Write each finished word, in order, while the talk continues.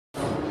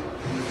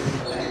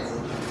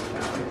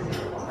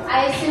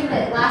I assume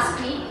that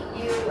last week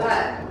you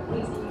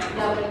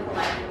know the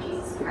life of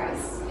Jesus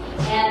Christ,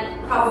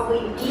 and probably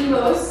the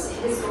most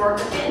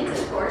historic event,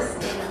 of course,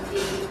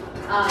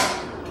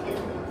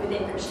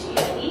 within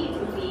Christianity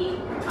would be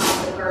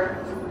the birth,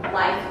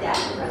 life,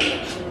 death, and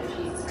resurrection of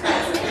Jesus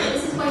Christ. And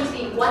this is going to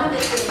be one of the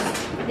things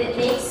that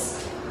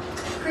makes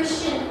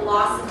Christian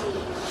philosophy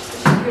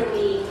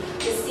particularly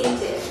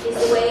distinctive,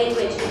 is the way in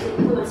which it's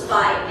influenced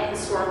by a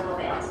historical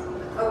event,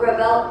 a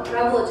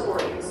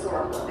revelatory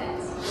historical event.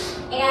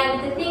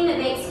 And the thing that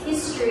makes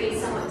history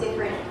somewhat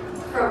different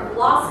from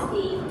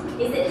philosophy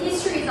is that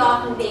history is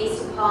often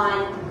based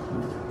upon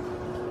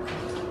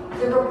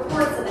the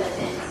reports of an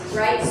event,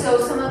 right? So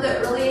some of the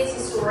earliest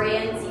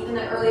historians, even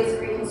the earliest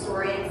Greek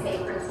historians, say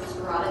for instance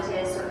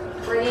Herodotus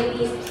or any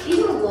of these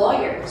were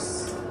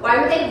lawyers.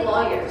 Why were they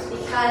lawyers?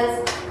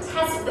 Because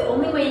the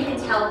only way you can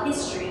tell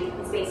history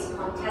is based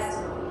upon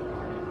testimony,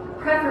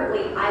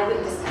 preferably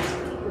eyewitness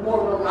testimony. The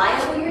more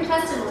reliable your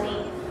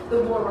testimony,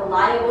 the more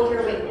reliable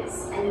your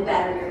witness, and the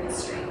better your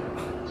history.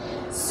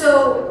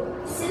 So,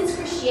 since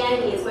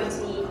Christianity is going to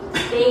be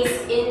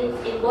based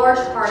in large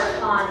part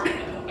upon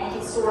a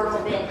historical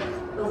event,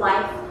 the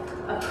life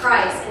of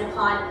Christ, and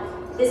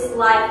upon this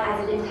life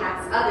as it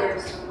impacts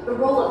others, the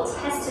role of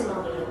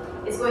testimony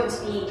is going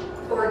to be,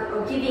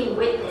 or giving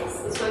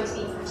witness, is going to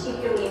be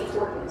particularly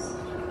important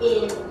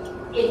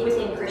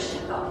within Christian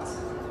thought.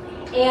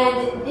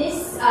 And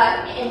this,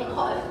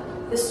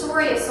 the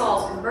story of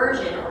Saul's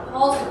conversion, or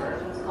Paul's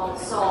conversion, is called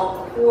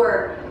Saul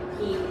before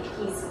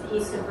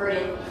he's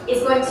converted,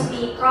 is going to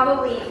be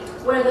probably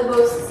one of the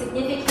most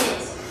significant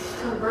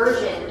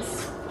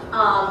conversions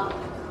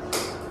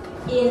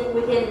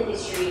within the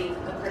history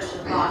of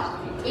Christian thought.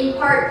 In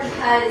part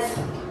because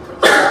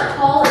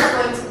Paul is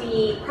going to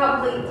be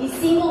probably the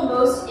single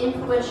most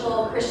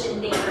influential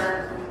Christian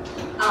thinker,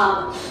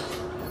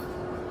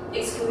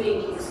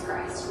 excluding Jesus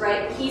Christ,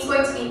 right? He's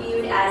going to be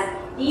viewed as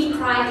the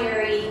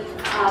primary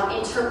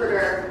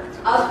interpreter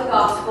of the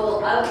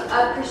gospel,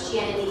 of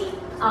Christianity,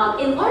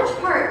 in large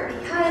part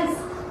because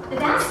the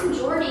vast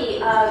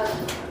majority of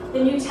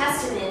the New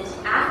Testament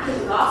after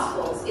the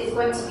Gospels is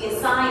going to be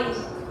assigned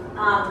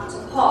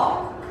to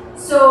Paul.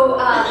 So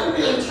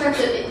in terms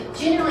of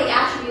generally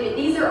attributed,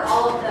 these are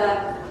all of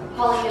the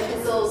Pauline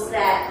epistles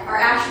that are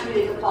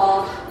attributed to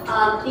Paul.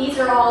 These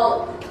are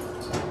all,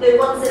 the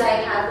ones that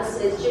I have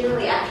listed as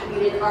generally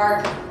attributed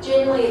are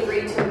generally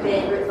agreed to have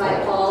been written by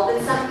Paul.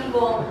 Then some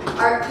people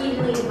are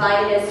evenly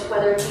divided as to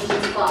whether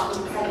Ephesians,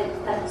 Colossians, and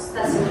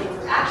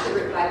Thessalonians were actually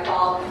written by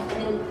Paul, and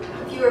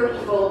then fewer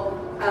people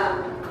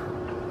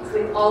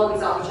with all of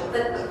these authorship.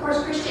 But of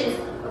course, Christians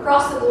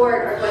across the board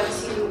are going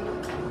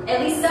to,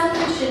 at least some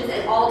Christians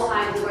at all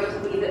times are going to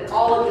believe that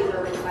all of these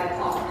are written by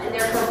Paul. And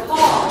therefore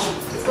Paul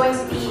is going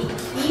to be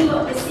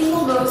the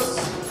single most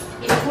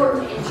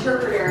important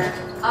interpreter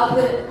of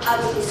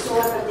the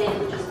historical event,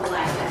 which is the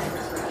life, death, and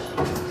resurrection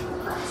of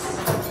Christ.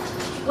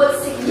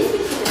 What's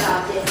significant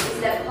about this is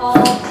that Paul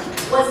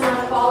was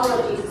not a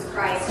follower of Jesus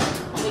Christ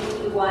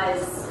when he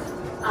was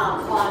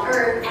on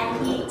earth,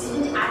 and he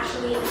didn't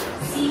actually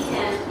see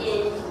him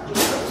in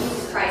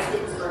Jesus Christ in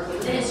his earthly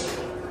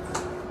ministry.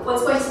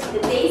 What's going to be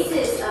the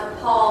basis of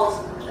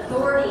Paul's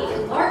authority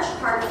in large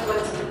part is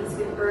going to be his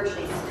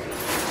conversion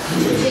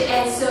experience.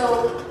 And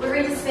so we're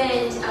going to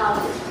spend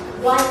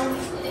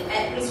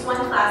at least one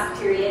class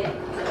period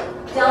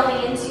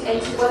delving into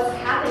what's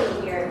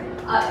happening here.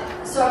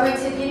 So I'm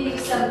going to give you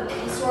some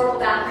historical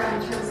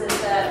background in terms of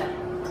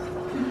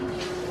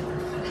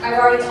I've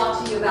already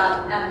talked to you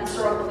about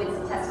historical events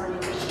and testimony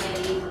of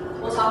Christianity.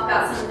 We'll talk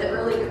about some of the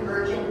early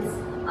conversions,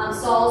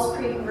 Saul's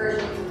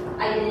pre-conversion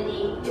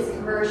identity, his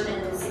conversion,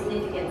 and the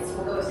significance.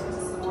 We'll go into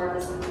some more of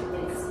the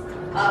significance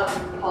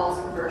of Paul's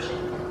conversion.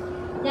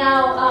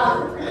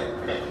 Now,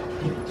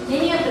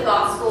 many of the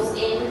Gospels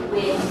end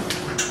with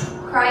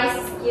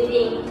Christ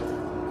giving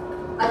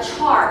a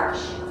charge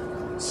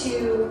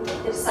to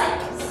the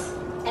disciples.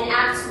 And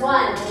Acts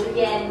 1 will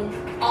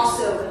begin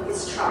also with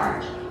this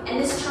charge. And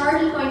this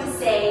charge is going to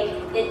say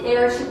that they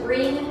are to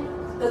bring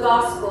the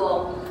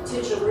gospel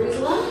to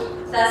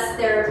Jerusalem, thus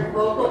their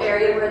local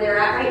area where they're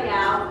at right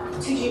now,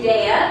 to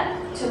Judea,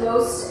 to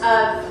most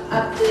of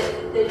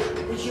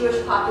the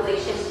Jewish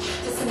population,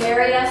 to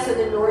Samaria, so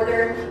the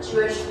northern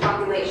Jewish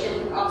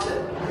population also,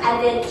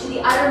 and then to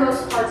the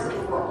uttermost parts of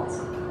the world.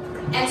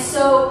 And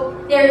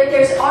so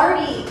there's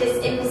already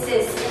this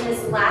emphasis in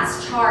this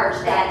last charge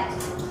that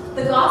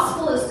the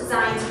gospel is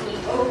designed to be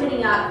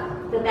opening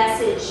up the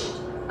message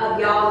of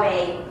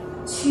Yahweh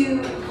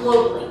to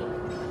globally.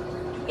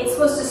 It's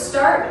supposed to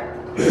start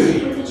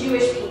with the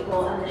Jewish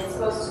people, and then it's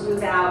supposed to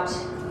move out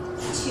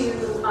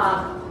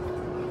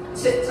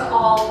to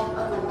all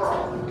of the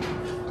world.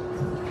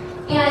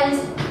 And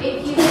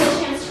if you get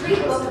a chance to read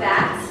the book of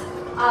Acts,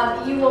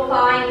 you will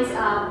find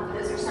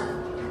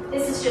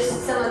this is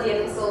just some of the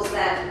epistles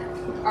that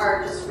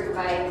are just written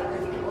by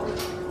other people.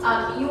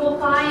 You will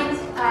find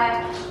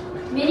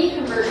many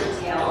conversion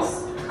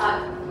tales.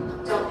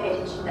 Don't pay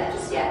attention to that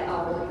just yet.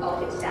 I'll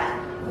get to that.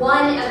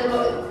 One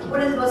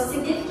of the most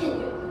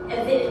significant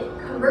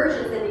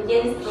conversions that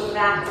begins the book of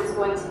Acts is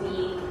going to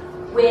be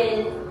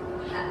when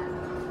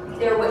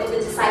the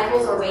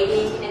disciples are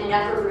waiting in an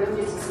upper room,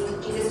 just as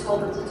Jesus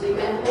told them to do,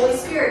 and the Holy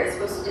Spirit is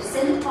supposed to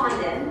descend upon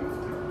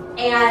them,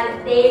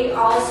 and they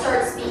all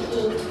start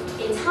speaking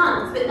in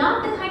tongues, but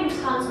not the kind of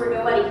tongues where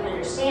nobody can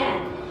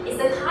understand. It's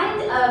the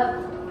kind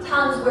of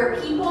tongues where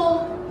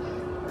people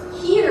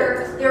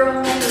hear their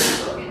own language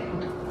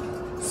spoken.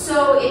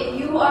 So if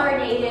you are a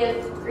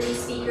native Greek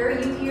speaker,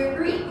 you hear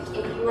Greek.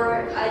 If you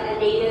are a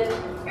native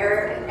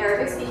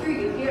Arabic speaker,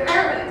 you hear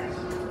Arabic.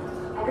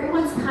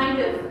 Everyone's kind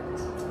of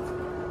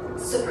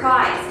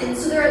surprised. And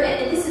so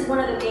this is one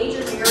of the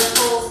major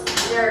miracles,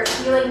 they're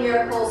healing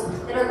miracles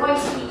that are going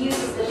to be used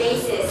as the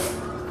basis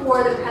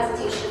for the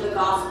presentation of the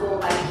gospel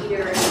by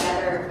Peter and the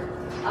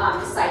other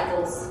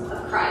disciples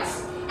of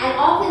Christ. And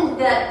often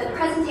the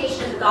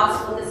presentation of the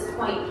gospel at this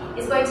point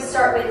is going to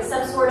start with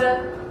some sort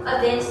of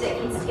event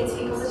that gets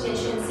people's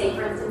attention, say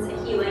for instance a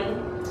healing,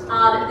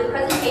 the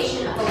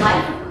presentation of the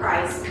life of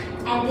Christ,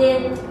 and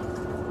then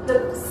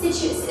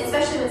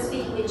especially when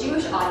speaking to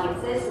Jewish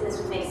audiences, and this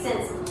would make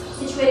sense,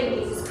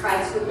 situating Jesus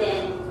Christ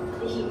within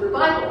the Hebrew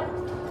Bible,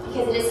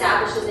 because it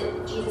establishes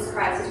that Jesus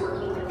Christ is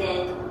working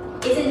within,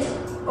 isn't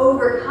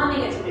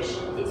overcoming a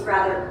tradition, it's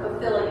rather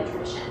fulfilling a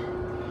tradition.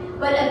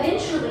 But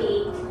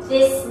eventually,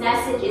 this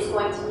message is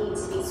going to need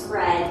to be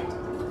spread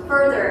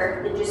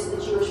further than just the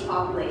Jewish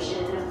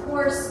population. And of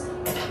course,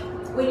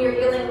 when you're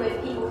dealing with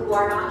people who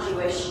are not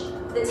Jewish,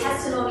 the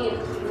testimony of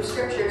the Hebrew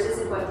Scriptures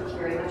isn't going to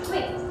carry much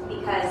weight,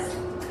 because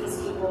these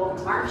people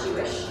aren't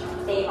Jewish,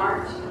 they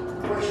aren't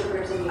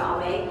worshipers of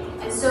Yahweh,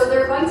 and so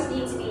there are going to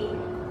need to be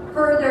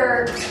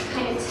further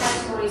kind of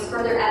testimonies,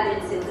 further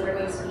evidences that are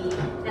going to be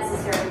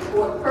necessary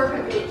for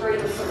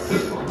converting those sorts of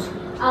people.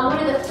 One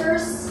of the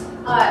first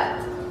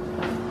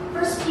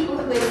people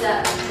who is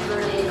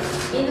converted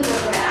in the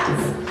book of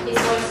Acts is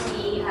going to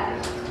be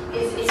the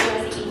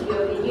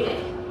Ethiopian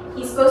eunuch.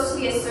 He's supposed to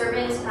be a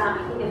servant, I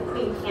think, of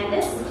Queen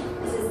Candace.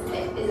 This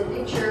is a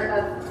picture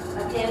of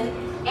him,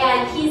 and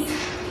he's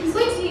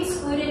going to be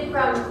excluded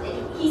from.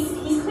 He's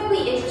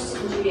clearly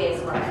interested in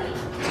Judaism already,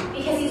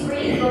 because he's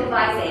reading the book of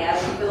Isaiah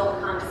when Philip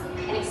comes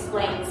and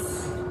explains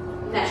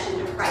the message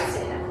of Christ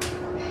to him.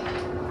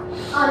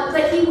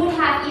 But he would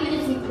have, even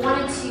if he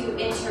wanted to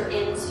enter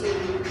into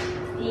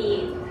the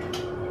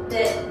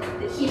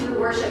Hebrew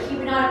worship, he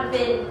would not have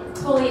been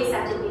fully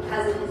accepted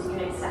because of his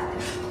eunuch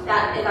status.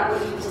 That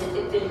would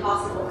have been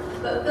possible.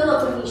 But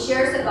Philip, when he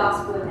shares the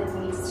gospel with him,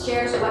 when he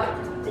shares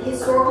the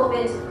historical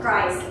event of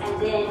Christ,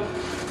 and then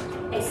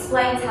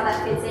explains how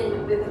that fits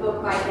in with the book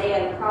of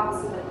Isaiah, the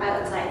prophecy of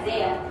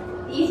Isaiah,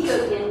 the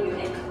Ethiopian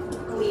eunuch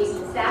believes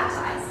and is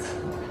baptized.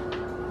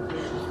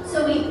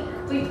 So we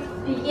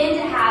begin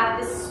to have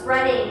the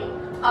spreading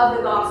of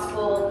the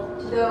gospel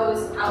to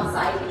those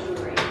outside the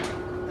Jewry.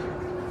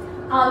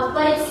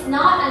 But it's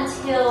not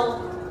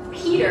until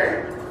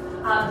Peter,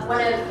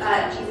 one of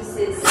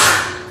Jesus'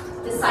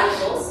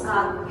 disciples,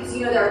 because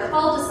there are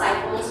 12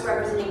 disciples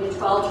representing the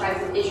 12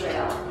 tribes of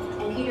Israel,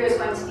 and Peter is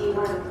going to be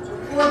one of the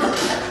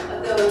foremost of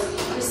those,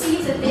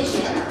 receives a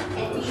vision,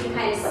 and you can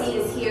kind of see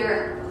this here,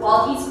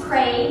 while he's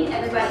praying,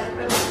 everybody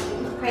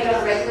prayed on a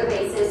regular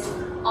basis,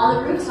 on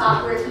the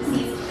rooftop where he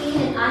sees clean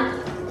and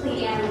unclean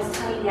animals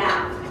coming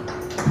down.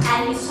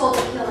 And he's told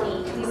to kill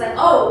any. And he's like,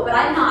 oh, but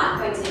I'm not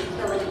going to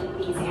kill any of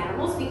these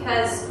animals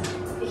because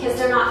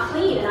they're not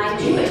clean and I'm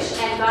Jewish.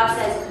 And God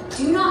says,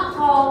 do not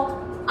call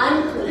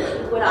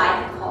unclean what I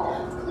have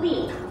called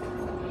clean.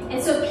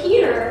 And so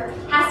Peter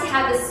has to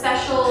have this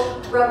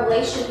special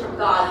revelation from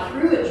God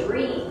through a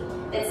dream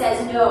that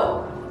says,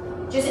 no,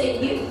 just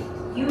we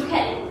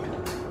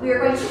are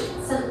going to,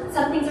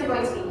 some things are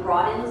going to be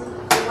broadened.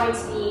 We're going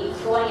to be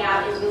going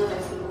out and dealing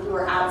with people who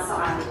are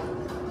outside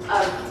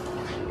of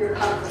your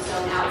comfort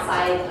zone,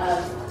 outside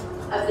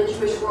of the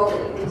Jewish world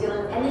that you've been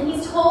dealing with. And then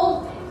he's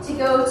told to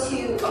go to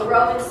a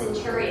Roman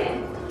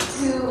centurion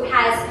who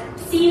has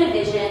seen a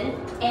vision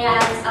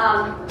and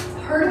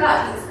heard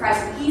about Jesus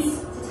Christ. And he's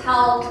to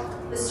tell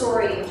the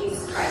story of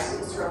Jesus Christ to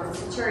this Roman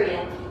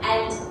centurion.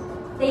 And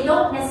they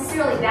don't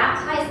necessarily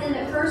baptize them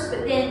at first,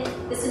 but then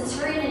the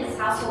centurion and his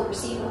household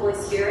receive the Holy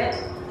Spirit.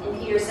 And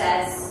Peter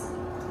says,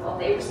 well,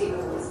 if they receive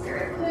the Holy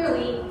Spirit,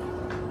 clearly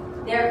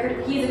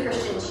he's a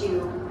Christian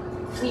too.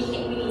 We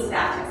need to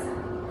baptize him.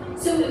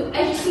 So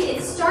as you see,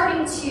 it's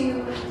starting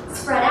to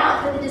spread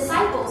out. But the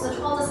disciples, the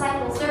 12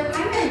 disciples, their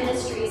primary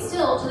ministry is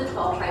still to the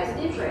 12 tribes of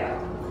Israel.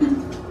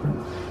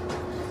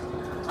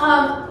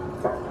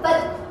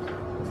 But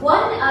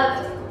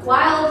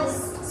while this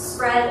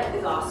spread of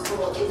the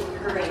gospel is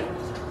occurring,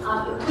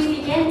 we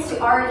begin to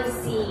already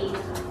see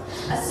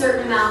a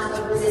certain amount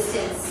of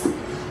resistance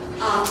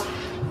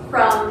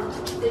from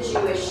the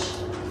Jewish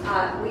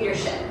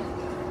leadership.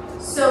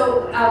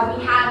 So we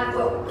have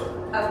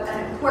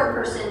an important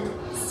person,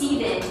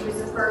 Stephen, who's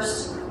the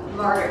first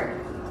martyr.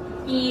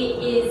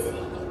 He's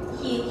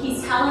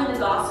telling the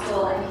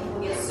gospel, and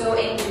people get so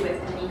angry with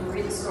him. You can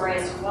read the story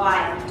as to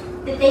why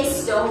that they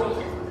stone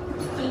him.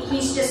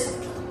 He's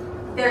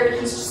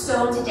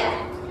stoned to death.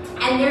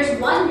 And there's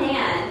one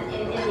man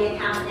in the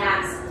account in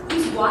Acts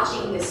who's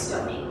watching this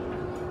stoning.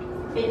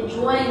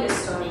 enjoying the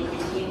stoning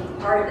and being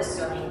part of the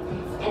stoning,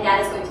 and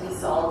that is going to be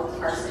Saul of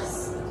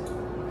Tarsus.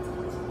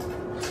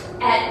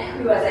 And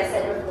who, as I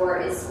said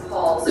before, is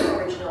Paul's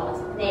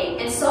original name.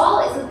 And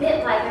Saul is a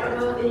bit like, I don't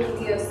know if any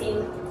of you have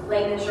seen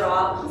Les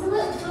Miserables, he's a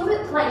little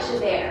bit like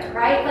Javert,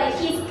 right? Like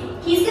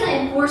he's going to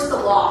enforce the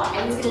law,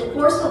 and he's going to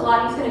enforce the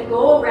law, he's going to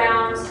go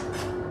around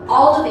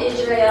all of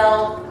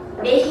Israel,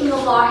 making the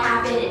law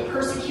happen and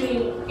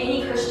persecuting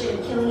any Christian,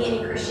 killing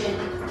any Christian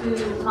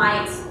who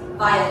might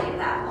violate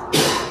that law.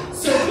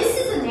 So this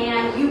is a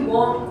man you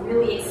won't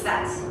really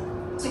expect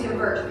to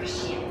convert to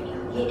Christianity.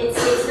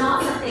 It's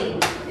not something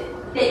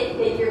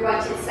that you're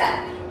going to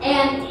accept.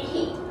 And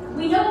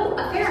we know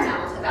a fair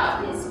amount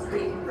about his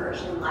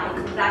pre-conversion life.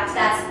 In fact,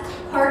 that's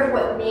part of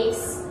what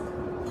makes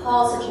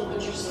Paul such an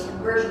interesting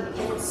conversion,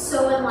 because it's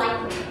so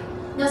unlikely.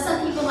 Now,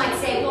 some people might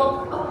say,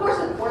 well, of course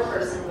a poor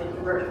person would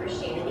convert to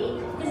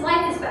Christianity. His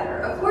life is better.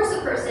 Of course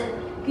a person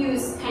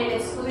who's kind of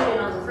excluded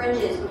on the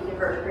fringes would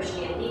convert to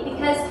Christianity,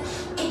 because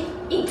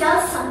it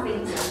does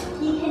something to him.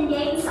 He can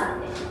gain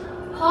something.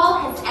 Paul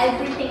has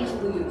everything to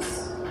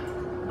lose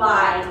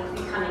by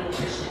becoming a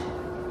Christian.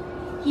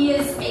 He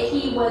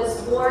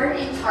was born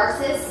in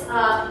Tarsus,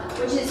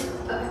 which is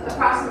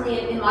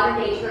approximately in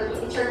modern-day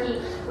Turkey,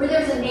 where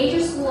there's a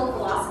major school of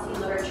philosophy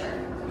and literature.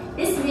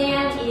 This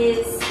man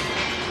is,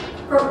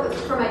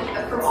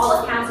 from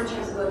all accounts in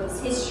terms of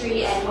both his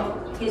history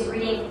and his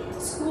reading,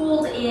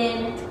 schooled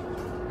in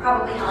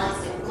probably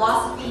Hellenistic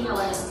philosophy,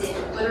 Hellenistic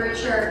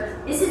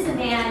literature. This is a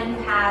man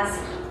who has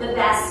the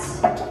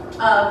best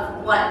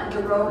of what the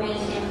Roman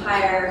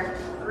Empire,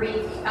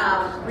 Greek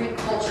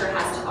culture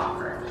has to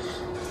offer.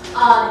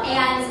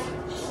 And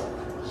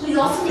he's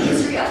also an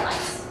Israelite.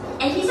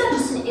 And he's not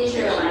just an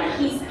Israelite,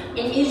 he's an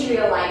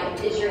Israelite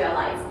of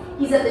Israelites.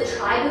 He's of the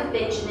tribe of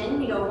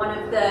Benjamin,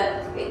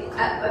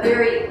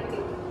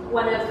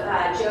 one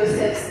of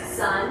Joseph's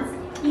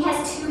sons. He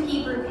has two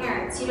Hebrew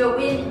parents.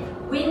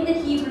 When the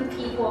Hebrew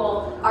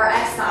people are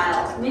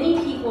exiled, many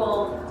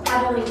people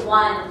have only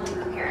one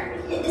Hebrew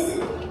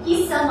parent.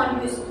 He's someone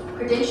whose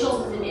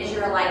credentials as an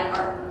Israelite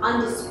are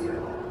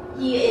undisputable.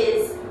 He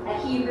is a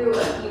Hebrew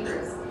of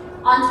Hebrews.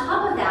 On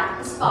top of that,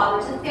 his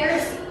father's a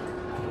Pharisee,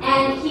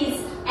 and he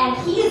is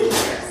a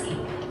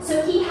Pharisee.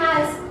 So he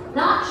has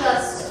not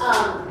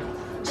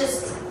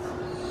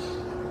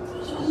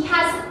he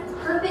has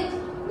perfect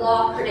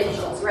law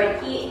credentials, right?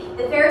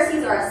 The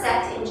Pharisees are a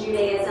sect in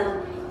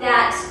Judaism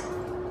that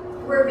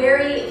were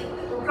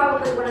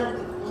probably one of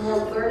the more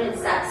learned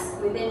sects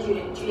within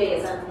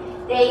Judaism.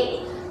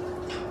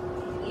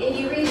 If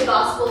you read the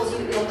Gospels,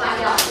 you'll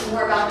find out some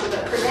more about them.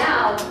 But for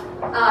now,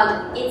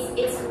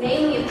 it's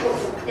mainly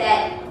important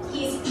that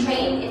he's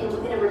trained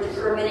within a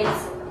rabbinic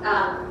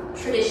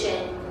tradition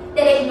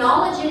that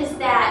acknowledges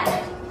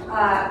that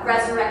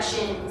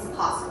resurrection is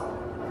possible.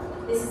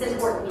 This is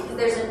important because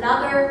there's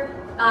another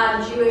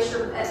Jewish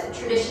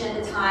tradition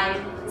at the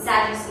time, the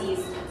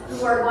Sadducees,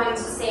 who are going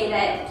to say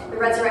that the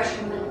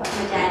resurrection from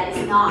the dead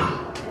is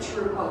not a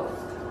true hope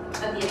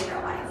of the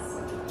Israelites.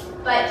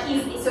 But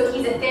he's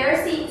a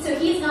Pharisee, so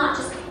he's kind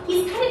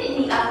of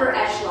in the upper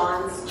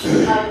echelons of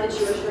the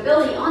Jewish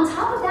nobility. On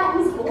top of that,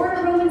 he's born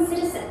a Roman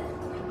citizen.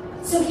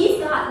 So he's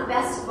got the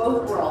best of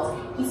both worlds.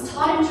 He's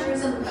taught in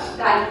Jerusalem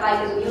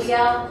by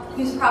Gamaliel,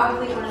 who's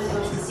probably one of the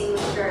most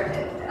distinguished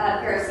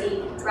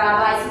Pharisee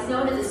rabbis. He's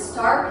known as a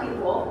star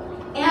pupil,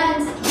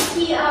 and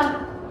he's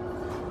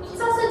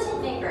also a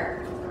tent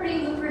maker,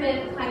 pretty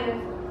lucrative kind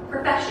of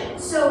profession.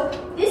 So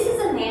this is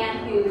a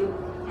man who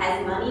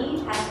has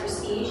money, has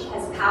prestige,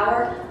 has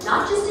power,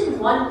 not just in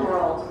one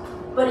world,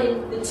 but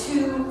in the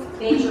two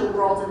major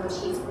worlds in which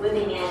he's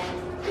living in,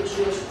 the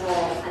Jewish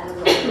world and the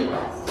Roman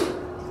world.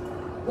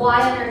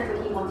 Why on earth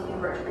would he want to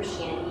convert to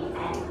Christianity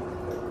and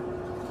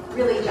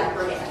really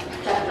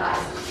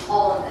jeopardize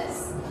all of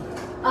this?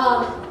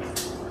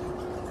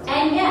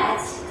 And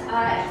yet,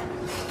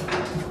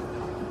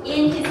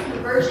 in his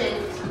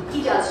conversion,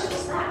 he does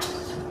just that.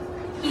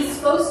 He's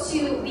supposed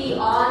to be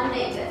on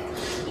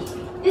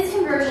this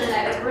conversion,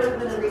 and one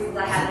of the reasons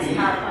I have this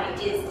PowerPoint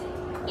is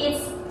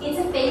it's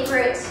a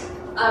favorite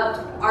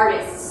of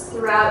artists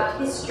throughout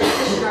history,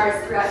 Christian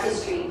artists throughout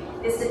history.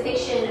 This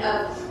depiction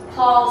of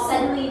Paul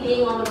suddenly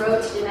being on the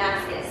road to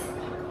Damascus,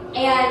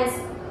 and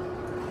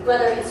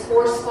whether his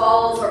horse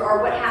falls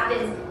or what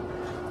happens,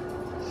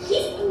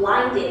 he's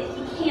blinded.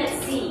 He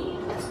can't see,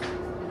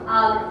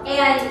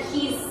 and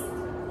he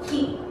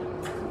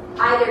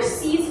either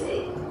sees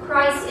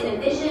Christ in a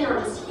vision or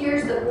just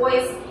hears the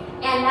voice,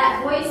 and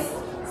that voice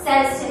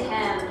says to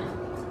him,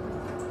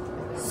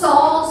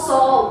 "Saul,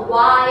 Saul,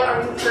 why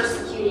are you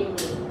persecuting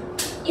me?"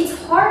 It's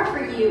hard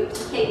for you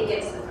to kick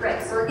against the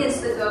pricks or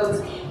against the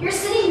goads. You're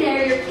sitting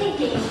there, you're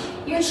kicking,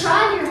 you're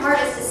trying your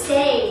hardest to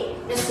stay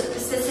in a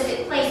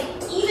specific place,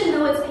 even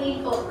though it's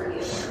painful for you.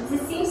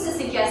 This seems to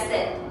suggest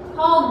that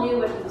Paul knew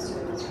what he was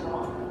doing was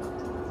wrong.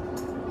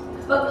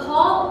 But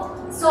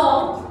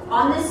Saul,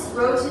 on this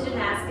road to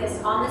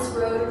Damascus, on this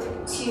road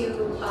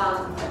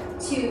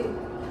to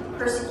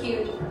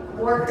persecute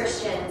more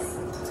Christians,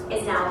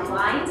 is now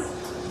blind,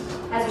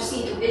 has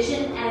received a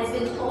vision, and has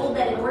been told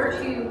that in order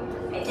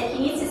that he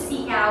needs to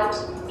seek out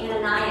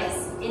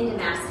Ananias in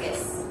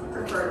Damascus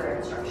for further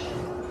instruction.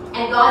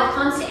 And God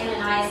comes to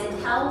Ananias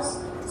and tells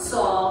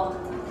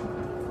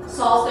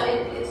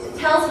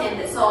tells him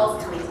that Saul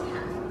is coming to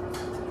him.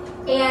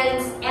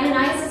 And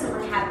Ananias doesn't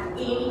want to have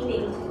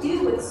anything to do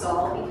with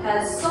Saul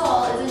because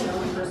Saul is a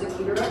known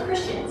persecutor of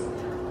Christians.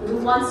 Who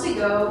wants to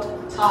go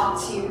talk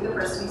to the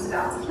person who's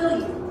about to kill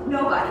you?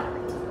 Nobody.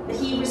 But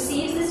he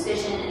receives this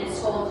vision and is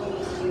told, you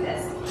need to do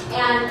this.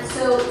 And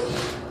so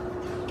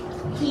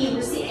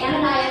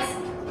Ananias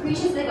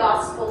preaches the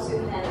gospel to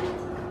him.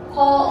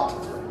 Paul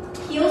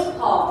heals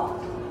Paul.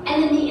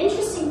 And then the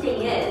interesting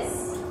thing is,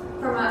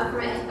 from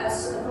an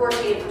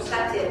authoritative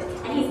perspective,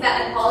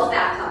 and Paul is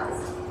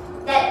baptized,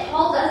 that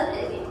Paul does,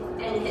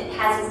 and it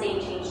has his name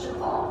changed to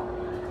Paul.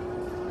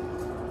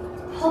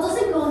 Paul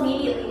doesn't go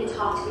immediately to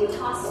talk to the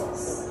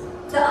apostles,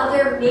 the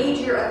other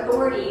major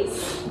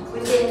authorities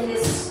within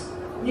this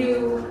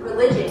new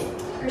religion,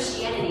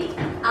 Christianity.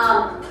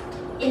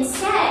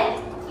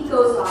 Instead, he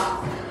goes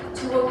off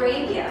to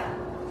Arabia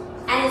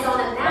and is on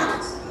a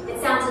mount. It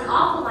sounds an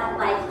awful lot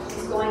like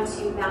he's going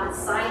to Mount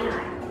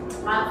Sinai.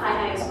 Mount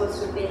Sinai is supposed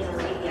to have been in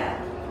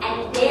Arabia.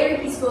 And there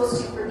he's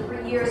supposed to, for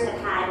 3 years, have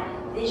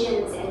had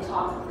visions and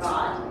talk with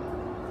God.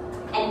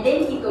 And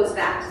then he goes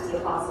back to the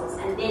apostles,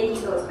 and then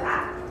he goes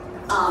back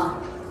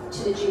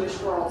to the Jewish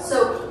world.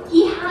 So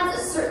he has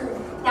a certain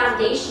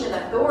foundation of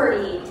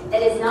authority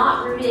that is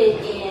not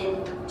rooted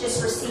in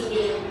just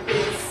receiving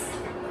things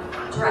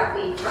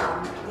directly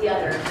from the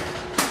other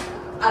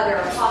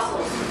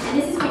apostles.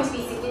 And this is going to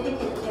be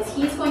significant because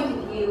he's going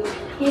to view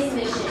his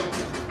mission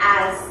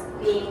as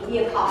being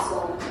the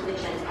apostle to the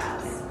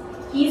Gentiles.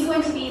 He's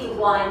going to be the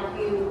one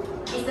who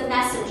is the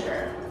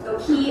messenger, the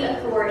key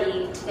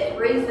authority that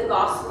brings the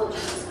gospel of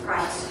Jesus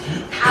Christ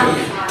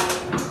outside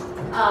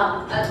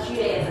of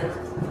Judaism.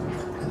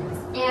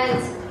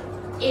 And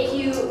if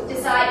you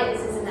decide, and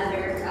this is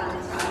another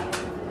Italian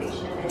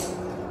depiction of this,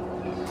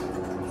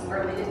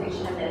 early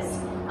depiction of this,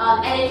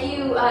 and if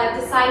you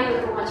decide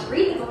you want to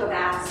read the book of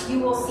Acts, you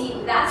will see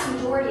the vast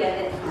majority of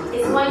it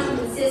is going to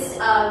consist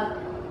of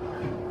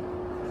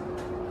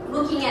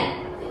looking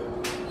at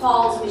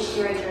Paul's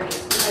missionary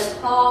journeys, because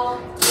Paul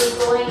is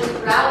going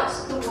throughout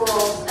the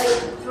world,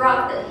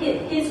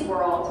 his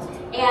world,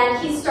 and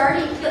he's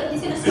going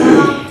to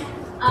start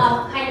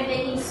off kind of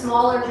making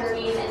smaller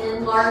journeys and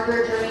then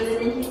larger journeys, and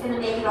then he's going to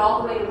make it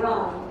all the way to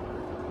Rome.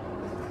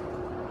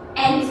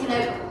 And he's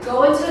going to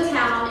go into a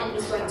town and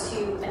he's going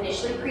to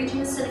initially preach in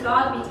the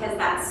synagogue, because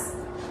that's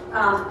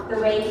the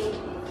way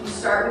you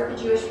start with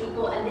the Jewish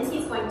people, and then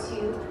he's going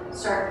to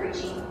start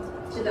preaching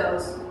to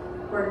those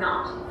who are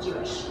not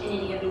Jewish in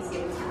any of these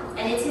given towns.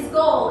 And it's his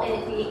goal,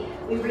 and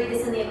we read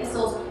this in the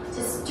epistles,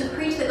 to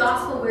preach the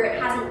gospel where it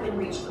hasn't been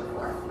reached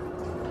before.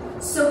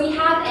 So we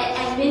have,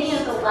 and many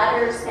of the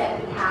letters that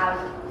we have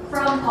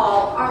from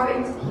Paul are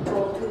written to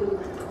people who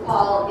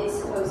Paul is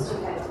supposed to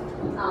have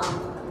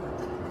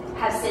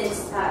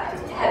since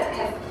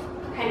have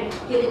kind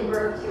of given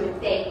birth to in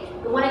faith.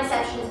 The one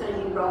exception is going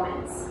to be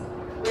Romans,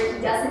 where he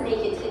doesn't make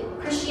it.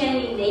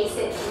 Christianity makes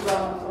it to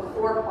Rome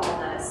before Paul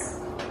does,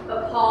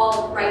 but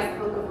Paul writes the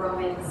book of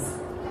Romans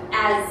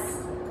as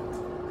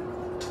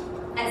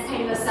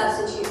kind of a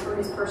substitute for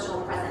his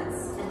personal presence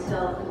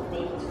until he can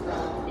make it to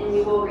Rome. And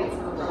we will read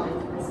some of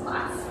Romans in this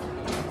class.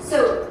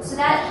 So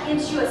that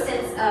gives you a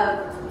sense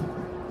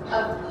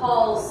of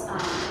Paul's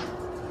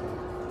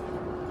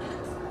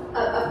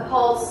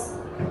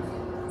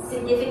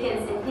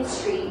significance in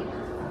history.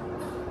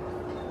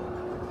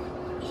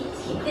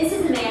 This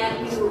is a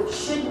man who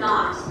should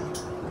not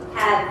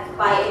have,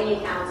 by any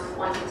account,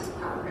 wanted to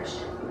become a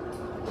Christian.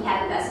 He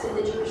had invested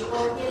the Jewish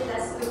world, he had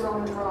invested the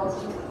Roman world,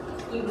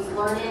 he was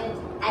learned,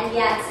 and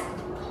yet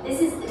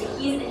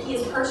he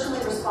is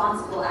personally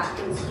responsible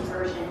after his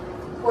conversion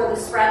for the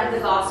spread of the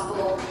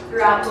gospel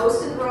throughout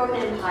most of the Roman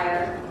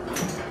Empire,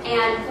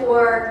 and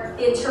for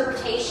the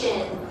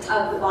interpretation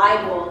of the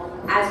Bible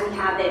as we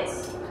have it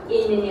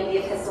in many of the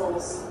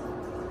epistles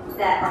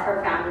that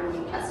are found in the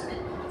New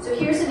Testament. So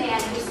here's a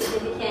man who's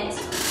significant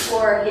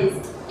for his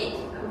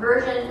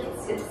conversion,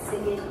 it's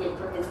significant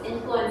for his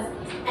influence,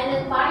 and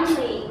then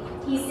finally,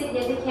 he's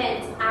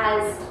significant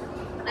as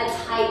a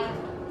type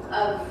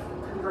of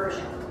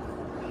conversion.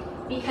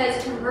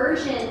 Because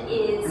conversion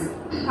is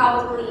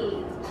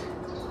probably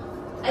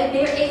a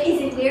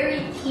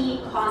very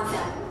key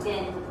concept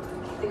within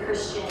the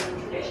Christian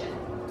tradition.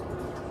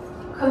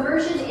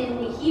 Conversion in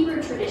the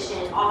Hebrew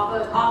tradition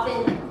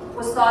often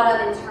was thought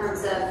of in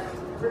terms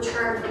of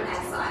return from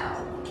exile.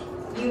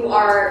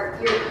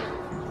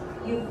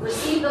 You've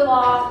received the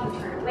law, you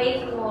turn away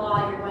from the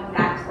law, you're going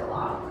back to the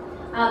law.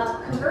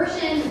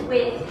 Conversion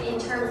in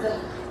terms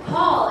of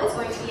Paul is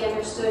going to be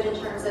understood in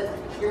terms of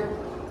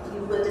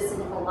you've lived a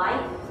sinful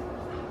life,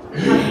 you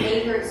have a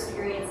major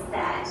experience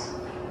that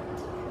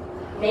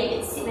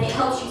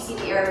helps you see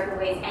the error of your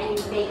ways, and you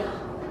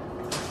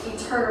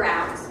turn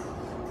around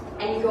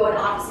and you go in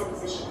opposite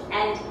position.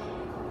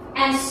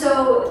 And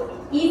so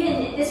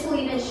this will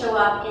even show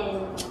up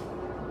in,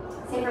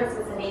 say for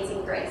instance,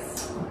 Amazing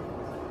Grace.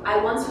 I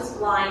once was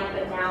blind,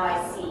 but now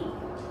I see.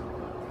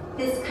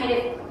 This kind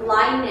of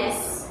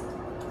blindness,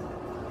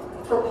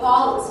 for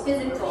Paul, it was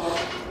physical,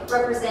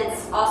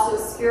 represents also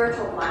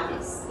spiritual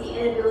blindness, the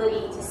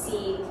inability to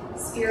see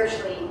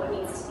spiritually what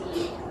needs to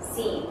be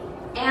seen.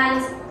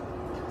 And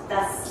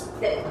thus,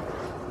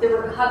 the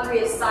recovery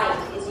of sight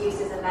is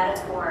used as a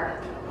metaphor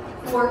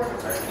for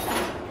conversion.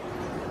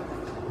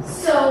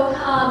 So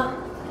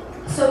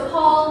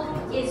Paul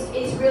is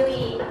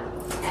really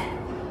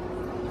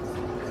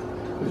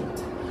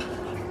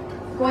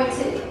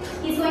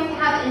he's going to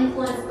have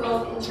influence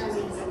both in terms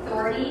of his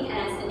authority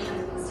and in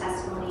terms of his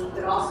testimony,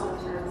 but also in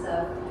terms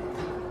of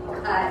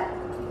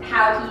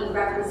how he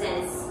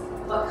represents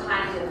what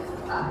kind of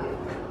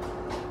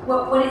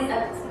what is a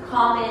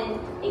common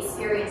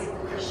experience of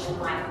the Christian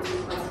life, which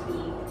is going to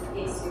be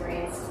the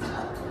experience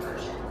of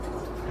conversion.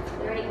 Are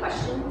there any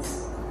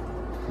questions?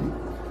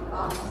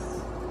 Thoughts?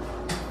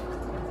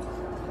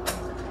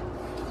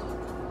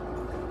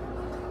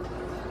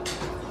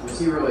 Was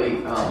he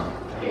really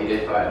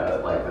hated by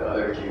the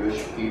other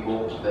Jewish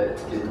people that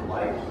didn't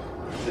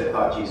that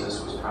thought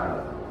Jesus was kind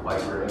of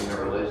ruining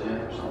their religion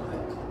or something?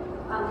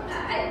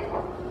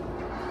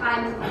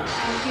 I'm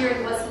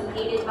hearing, was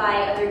he hated by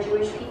other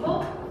Jewish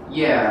people?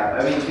 Yeah,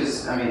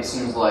 because it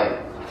seems like,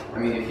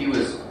 if he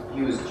was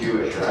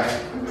Jewish, right?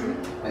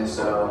 Mm-hmm. And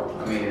so,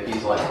 if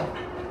he's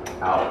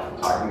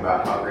out talking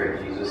about how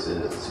great Jesus is,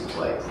 it seems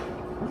like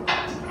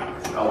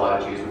a lot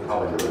of Jews would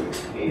probably really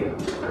hate him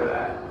for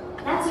that.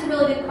 That's a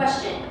really good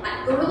question.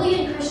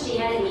 Early in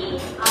Christianity,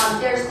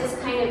 there's this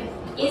kind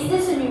of, is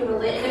this a new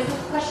religion? There's a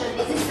question,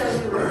 is this a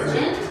new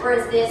religion, or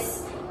is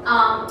this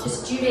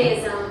just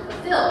Judaism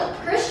fulfilled?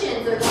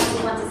 Christians are going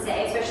to want to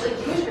say, especially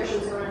Jewish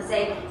Christians are going to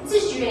say, this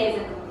is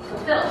Judaism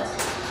fulfilled.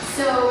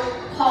 So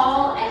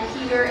Paul and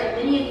Peter and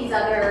many of these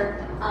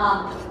other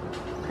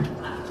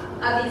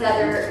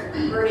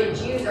converted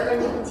Jews are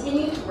going to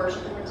continue to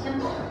worship in the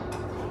temple.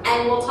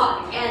 And we'll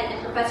talk,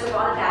 and Professor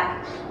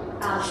Bonneback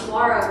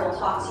tomorrow will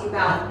talk to you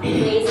about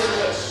ways in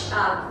which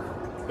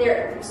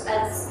there's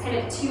kind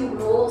of two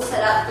rules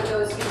set up for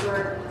those who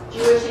were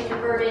Jewish and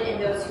converted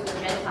and those who were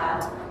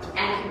Gentile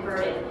and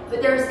converted.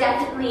 But there's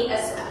definitely a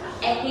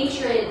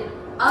hatred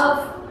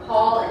of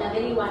Paul and of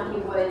anyone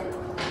who would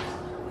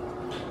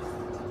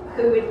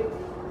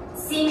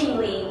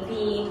seemingly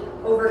be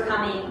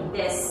overcoming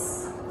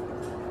this.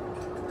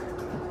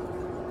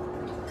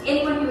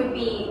 Anyone who would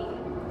be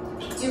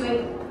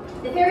doing.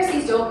 The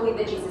Pharisees don't believe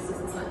that Jesus is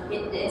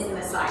the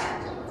Messiah.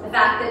 The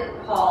fact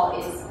that Paul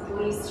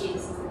believes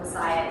Jesus is the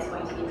Messiah is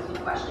going to be the key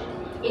question.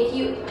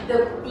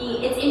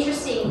 It's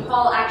interesting.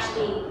 Paul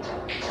actually,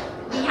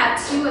 we have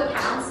two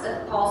accounts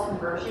of Paul's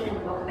conversion in the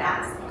Book of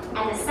Acts,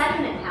 and the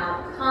second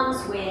account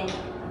comes when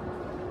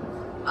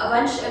a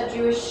bunch of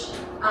Jewish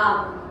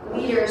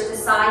leaders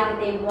decide that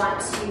they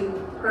want to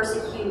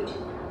persecute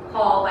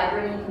Paul by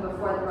bringing him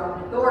before the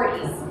Roman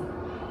authorities.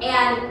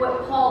 And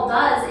what Paul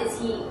does is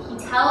he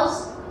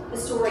tells the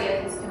story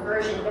of his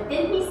conversion, but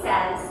then he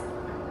says,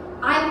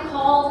 I'm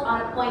called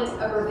on a point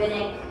of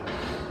rabbinic,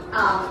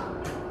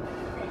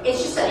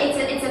 it's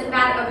a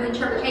matter of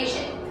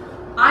interpretation.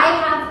 I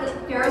have the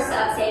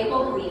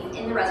Pharisaical belief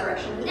in the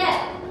resurrection of the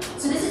dead.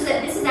 So this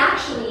is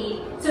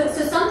actually, so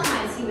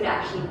sometimes he would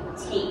actually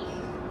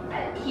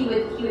he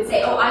would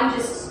say, oh, I'm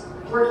just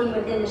working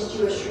within this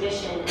Jewish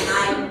tradition, and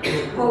I'm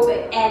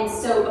hoping, and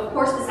so of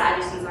course the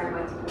Sadducees aren't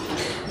going to believe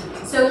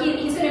it. So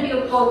he's going to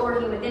be both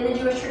working within the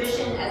Jewish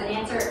tradition as an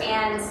answer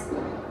and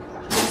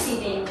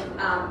receiving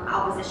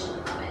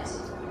opposition from it.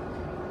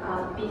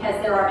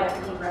 Because there are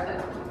definitely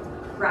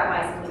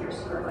rabbis and leaders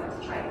who are going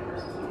to try to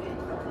persecute him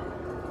from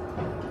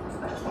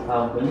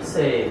it. When you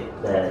say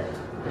that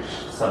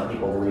some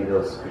people believe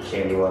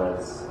Christianity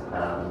was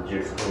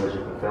Jewish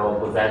religion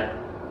fulfilled, was that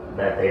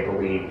they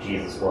believed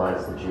Jesus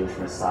was the Jewish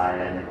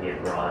Messiah and that he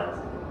had brought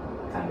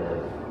kind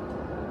of,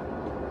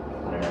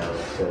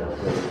 the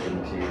religion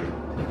to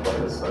what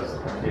it was supposed to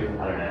come to?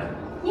 I don't know.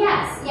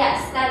 Yes,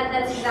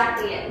 that's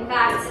exactly it. In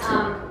fact,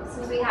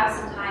 since we have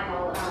some time,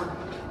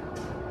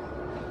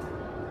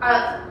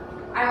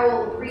 I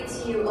will read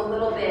to you a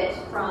little bit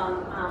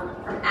from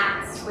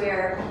Acts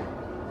where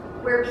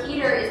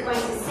Peter is going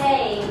to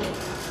say,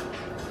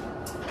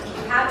 if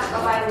you have a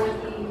Bible with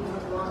you, you can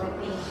look along with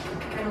me.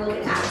 We're going to look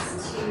at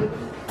Acts 2.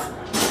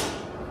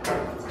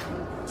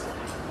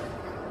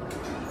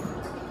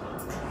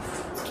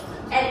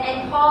 And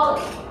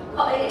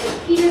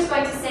Peter's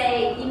going to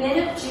say, "Ye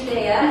men of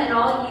Judea, and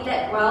all you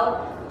that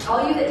dwell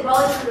in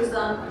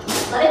Jerusalem,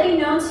 let it be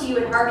known to you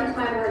and hearken to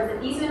my words that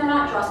these men are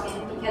not drunken,"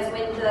 because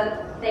when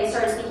they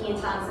started speaking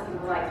in tongues, some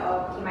people were like,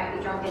 "Oh, he might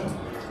be drunken."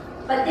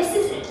 But this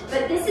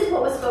is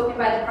what was spoken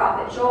by the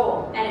prophet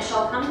Joel. And it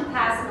shall come to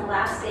pass in the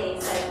last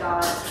days, says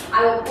God,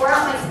 I will pour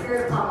out my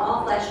spirit upon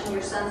all flesh, and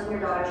your sons and your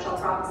daughters shall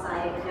prophesy,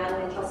 and your young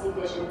men shall see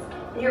visions,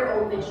 and your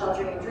old men shall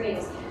dream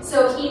dreams.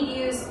 So he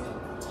views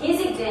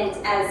his event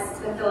as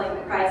fulfilling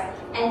the Christ.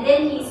 And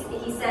then he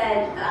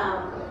said,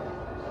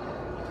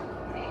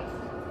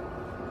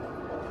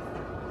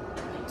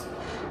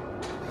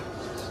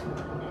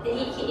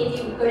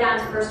 if you go down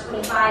to verse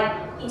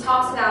 25, he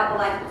talks about the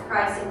life of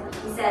Christ, and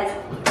he says,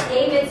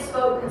 David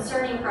spoke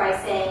concerning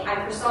Christ, saying, I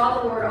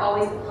foresaw the Lord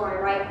always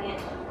before my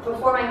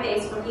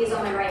face, when he is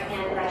on my right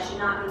hand, that I should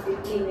not be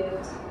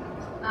moved.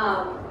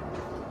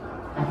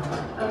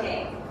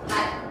 Okay,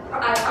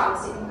 I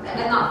promise you,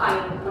 I'm not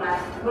finding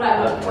what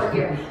I'm looking for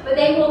here. But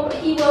he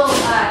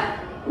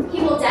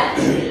will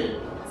definitely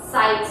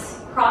cite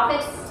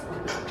prophets.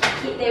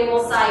 They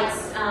will cite,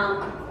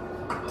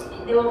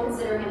 they will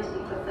consider him to be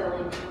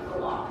fulfilling the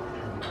law.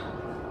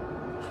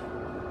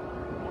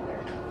 Any other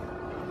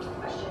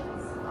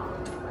questions?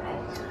 Go ahead.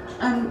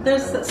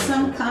 There's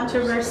some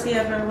controversy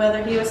over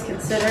whether he was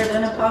considered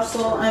an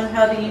apostle.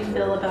 How do you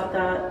feel about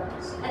that?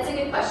 That's a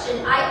good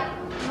question. My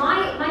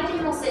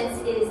general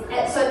sense is,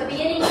 so at the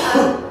beginning of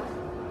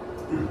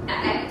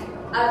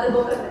the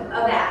book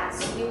of Acts,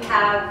 you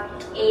have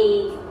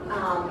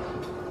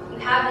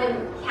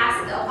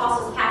the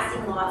apostles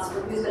casting lots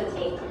for who's going to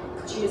take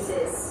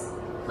Judas's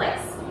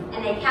place,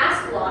 and they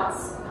cast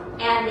lots,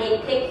 and they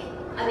pick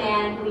a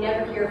man who we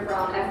never hear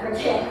from ever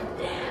again,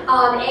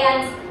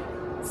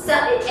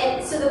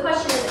 So the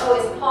question is,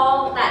 is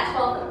Paul that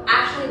 12th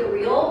actually the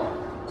real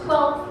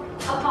 12th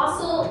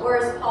apostle, or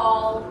is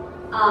Paul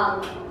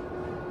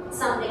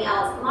something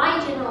else? My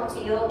general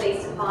feel,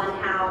 based upon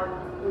how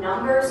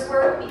numbers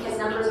work, because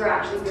numbers are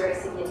actually very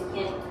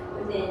significant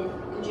within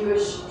the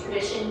Jewish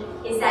tradition,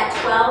 is that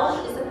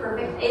 12 is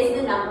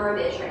the number of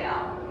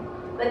Israel.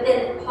 But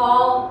then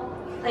Paul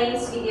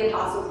claims to be the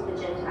apostle to the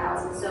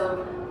Gentiles, and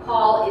so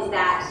Paul is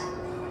that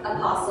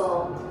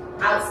apostle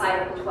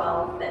outside of the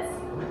 12 that's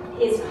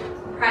his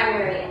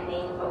primary and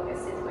main focus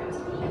is going to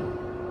be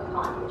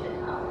upon the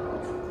Gentile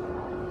world.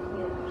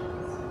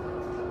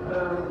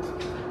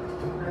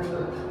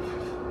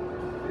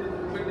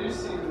 Would you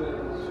see the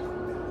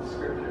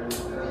scriptures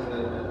as a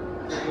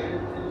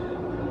creative vision?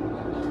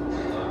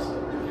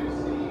 Would you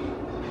see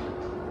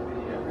the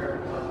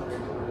apparent conflict as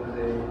a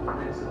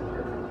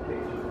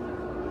misinterpretation?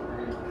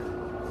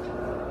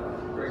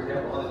 For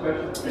example, on the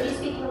question of Could you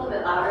speak a little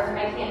bit louder?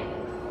 I can't.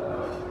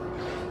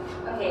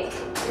 Okay.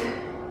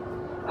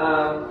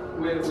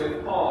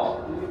 With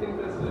Paul, do you think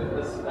this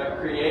is a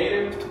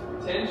creative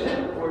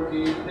tension, or do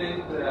you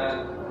think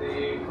that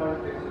the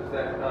contradictions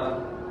that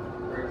come,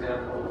 for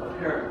example,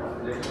 apparent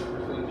contradictions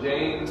between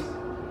James,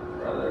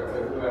 brother,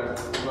 who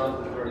has the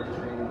most authority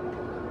between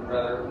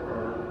brother,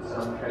 or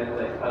some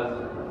translate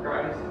cousin of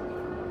Christ,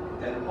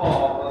 and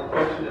Paul on the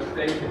question of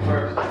faith and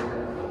works, for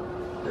example?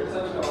 There are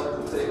some scholars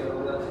that say,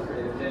 well, that's a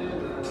creative tension,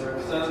 and then there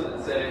are some that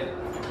say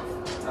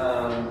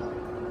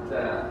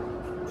that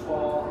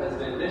Paul has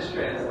been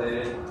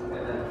mistranslated,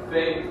 and that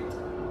faith,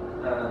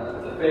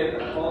 the faith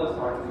that Paul is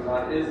talking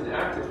about, is an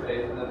active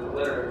faith, and that the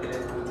letter of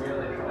James was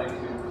merely trying to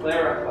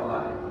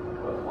clarify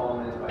what Paul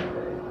meant by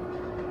faith.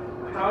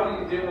 How do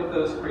you deal with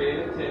those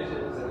creative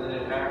tensions? And then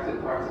in Acts it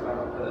talks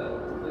about the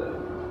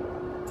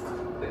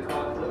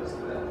conflicts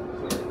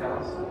between the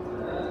council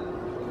and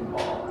between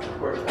Paul. Of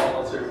course,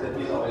 Paul asserts that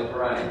he's always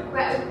right.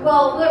 Right.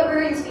 Well,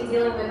 we're going to be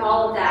dealing with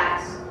all of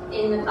that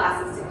in the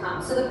classes to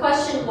come. So the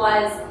question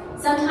was,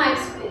 sometimes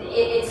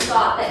it's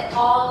thought that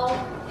Paul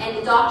and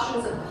the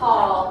doctrines of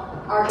Paul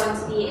are going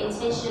to be in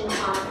tension and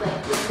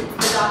conflict with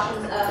the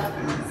doctrines of,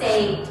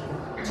 say,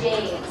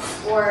 James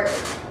or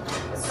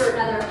certain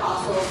other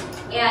apostles.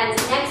 And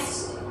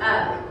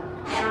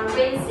and on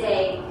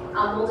Wednesday,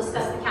 we'll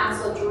discuss the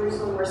Council of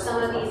Jerusalem, where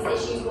some of these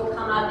issues will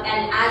come up.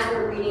 And as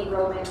we're reading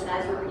Romans and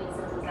as we're reading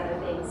some of these other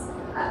things,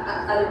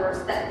 other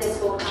words, that this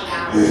will come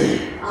out. But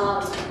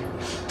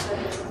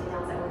there's something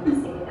else I wanted to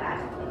say to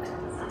that.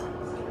 It's not going to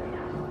say right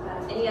now.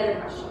 Any other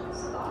questions,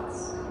 thoughts?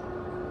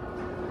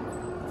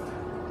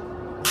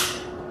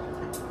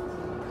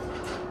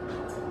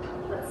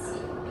 Let's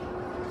see.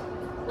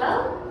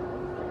 Well,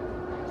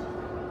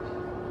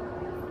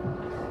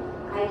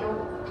 I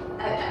don't.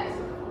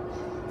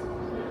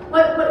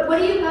 What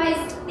do you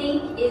guys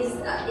think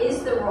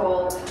is the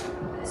role?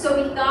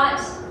 So we thought.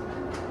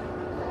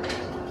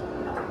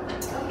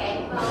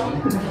 Okay. Well.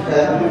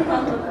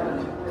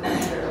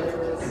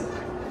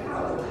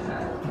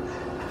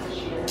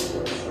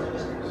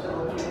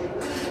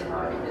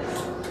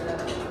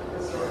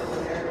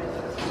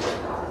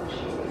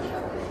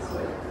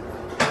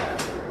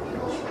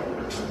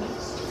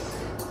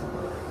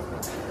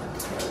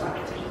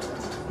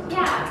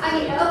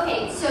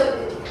 Okay, so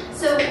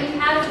we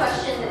had a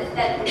question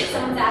that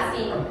someone's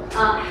asking,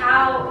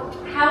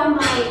 how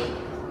might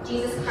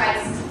Jesus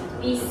Christ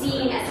be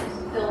seen as a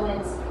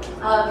fulfillment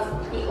of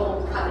the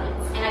old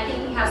covenants? And I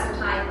think we have some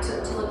time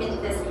to look into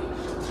this.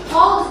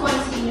 Paul is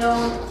going to be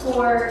known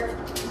for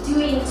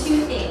doing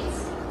two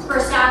things: for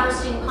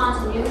establishing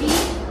continuity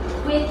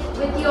with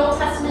the Old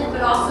Testament,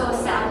 but also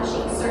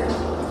establishing certain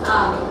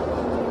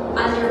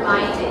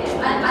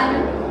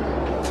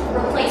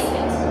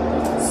replacement.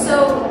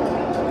 So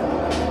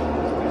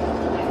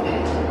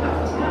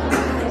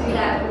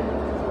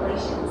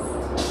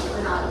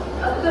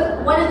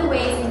but one of the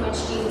ways in which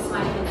Jesus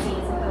might have been seen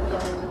as a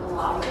fulfillment of the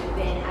law would have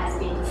been as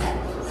being the set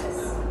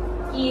Jesus.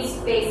 He's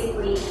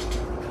basically,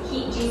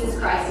 Jesus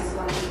Christ is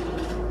going to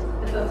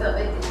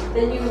be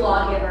the new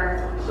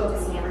lawgiver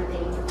focusing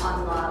everything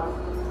on love.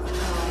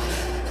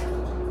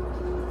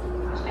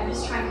 I'm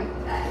just trying to.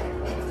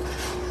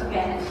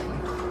 Okay.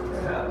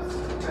 Perhaps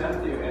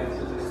Matthew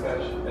answers this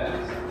question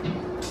best.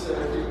 So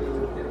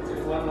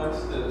if one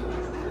wants to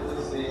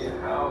really see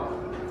how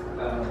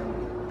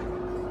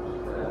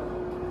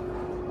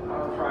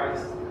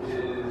Christ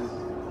is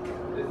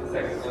the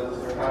second level,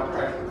 or how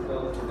Christ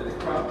fulfills the Davidic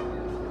prophecy,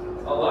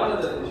 a lot of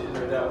the issues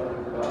are dealt with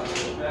in the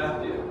Gospel of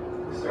Matthew.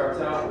 It starts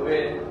out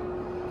with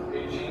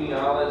a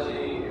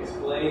genealogy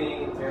explaining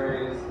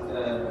Mary's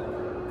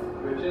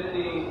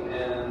virginity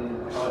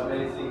and how it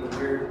may seem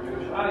weird to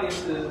Jewish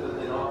audiences, but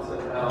then also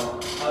how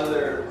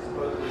other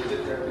supposedly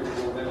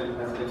disreputable women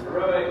have been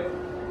heroic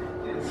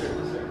in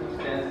certain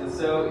circumstances.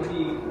 So he's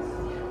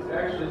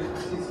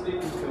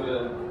speaking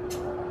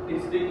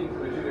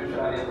to a Jewish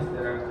audience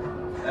there.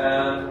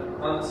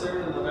 On the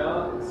Sermon on the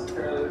Mount, it's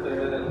fairly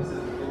clear that he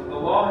says, the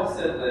law has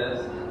said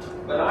this,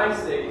 but I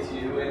say to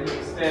you, and he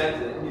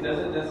expands it. He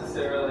doesn't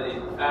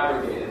necessarily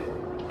abrogate it.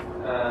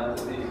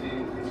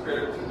 These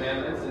critical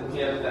commandments, and he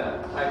has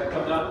that. I've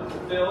come not to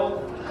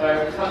fulfill, or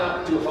I've come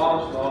not to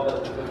abolish the law,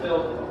 but to fulfill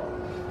the law.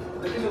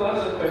 I think a lot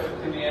of the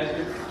questions can be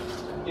answered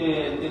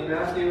in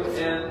Matthew,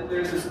 and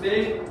there's this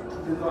big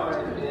divide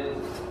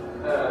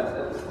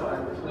at this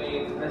time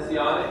between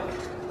messianic,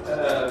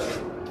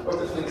 or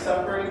between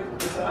suffering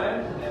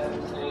Messiah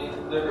and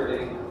between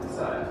liberating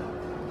Messiah.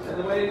 And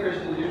the way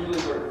Christians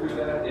usually work through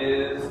that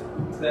is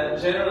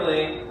that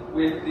generally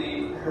with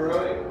the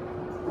heroic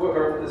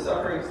or the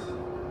suffering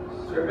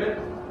servant,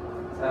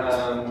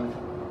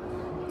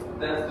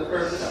 that's the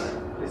first time.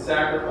 They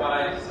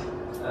sacrifice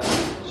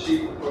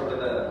sheep before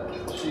the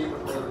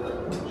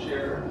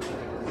shearer.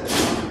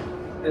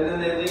 And then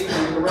they leave the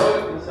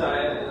heroic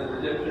Messiah and the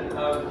redemption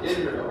of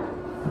Israel,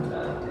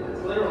 in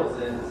its literal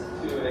sense,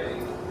 to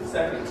a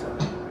second time,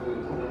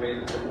 who made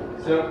the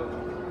difference. So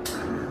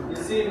you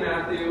see in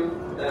Matthew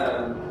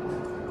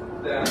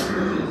that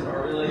Christians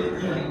are really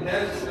putting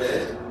heads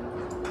with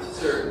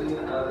certain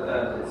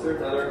other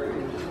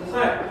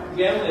Christians.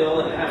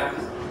 Gamaliel in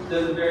Acts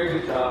does a very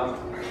good job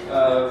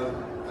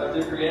of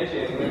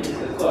differentiating when he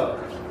says, look,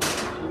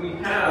 we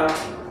have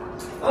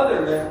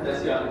other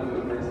messianic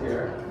movements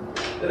here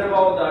that have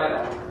all died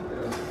off.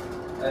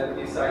 And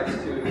he cites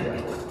two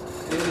examples.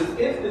 And he says,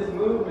 if this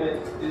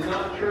movement is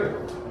not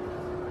true,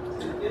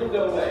 it'll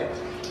go away.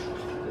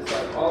 Just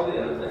like all the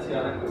other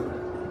messianic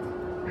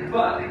movements.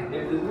 But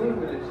if this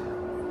movement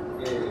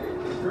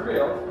is for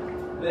real,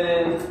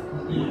 then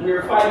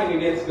we're fighting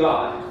against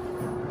God,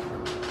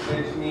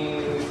 which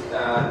means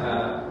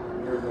that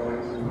we're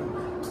going to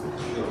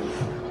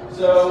lose.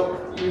 So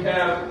you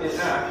have in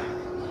Acts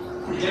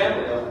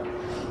Gamaliel,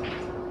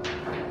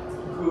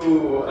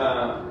 who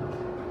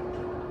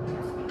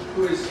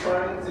is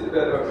trying to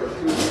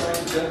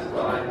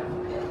justify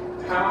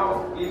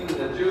how even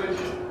the Jewish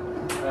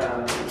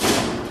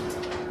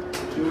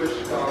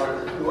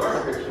scholars who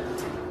are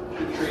Christians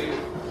should treat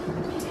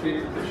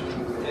Christians.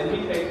 And he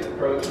takes an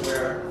approach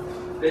where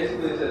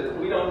basically says,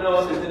 we don't know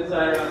if it's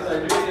inside or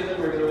outside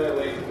Judaism, we're going to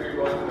wait, we're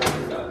going to wait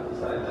for God to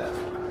decide that.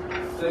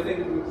 So I think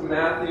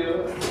Matthew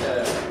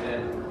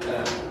and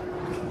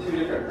two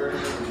different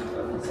versions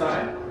of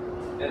Messiah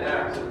and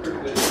Acts are pretty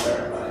good at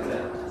clarifying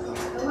that.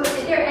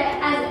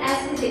 As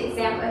his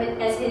example,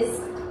 as his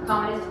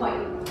comment has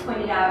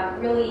pointed out,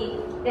 really,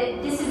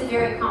 that this is a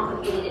very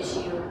complicated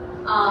issue,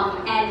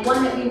 and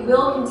one that we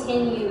will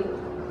continue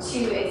to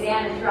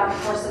examine throughout the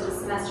course of the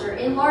semester,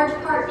 in large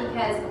part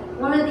because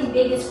one of the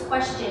biggest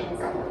questions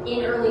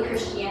in early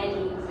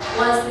Christianity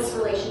was this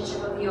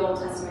relationship of the Old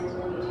Testament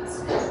and the New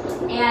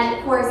Testament.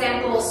 And, for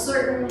example,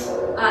 certain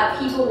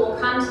people will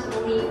come to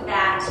believe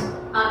that,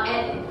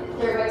 and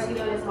they're going to be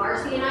known as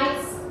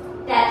Marcionites,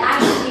 that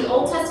actually the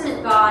Old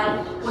Testament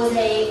God was an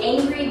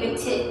angry,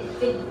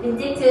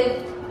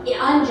 vindictive,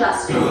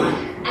 unjust God,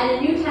 and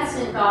the New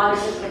Testament God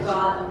is just a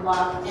God of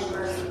love and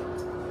mercy.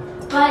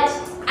 But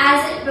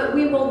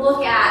we will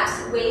look at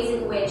ways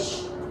in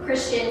which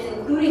Christians,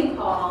 including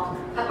Paul,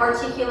 have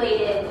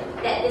articulated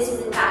that this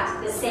is in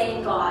fact the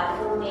same God,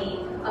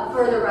 only a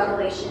further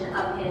revelation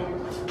of Him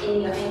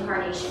in the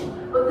incarnation.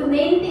 But the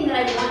main thing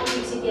that I want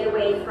you to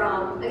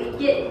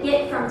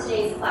get from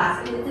today's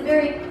class, and it's a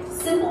very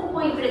simple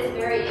point, but it's a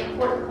very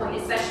important point,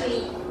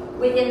 especially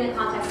within the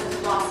context of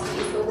philosophy,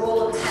 is the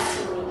role of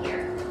testimony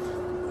here.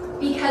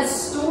 Because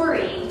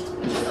story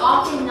is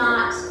often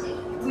not.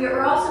 We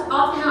are also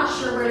often not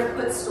sure where to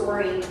put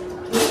story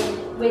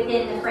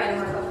within the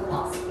framework of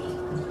philosophy.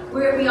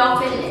 We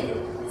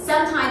often,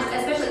 sometimes,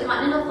 especially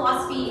continental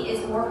philosophy, is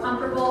more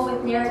comfortable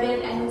with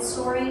narrative and with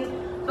story,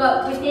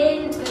 but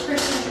within the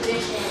Christian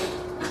tradition,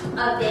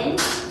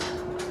 event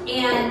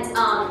and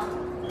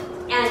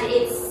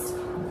it's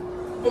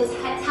the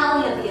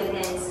telling of the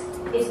events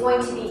is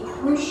going to be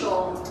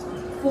crucial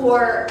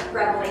for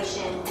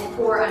revelation and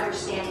for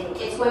understanding.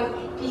 It's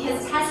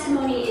because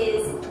testimony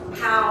is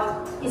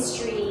how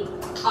history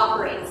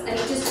operates. I mean,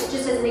 just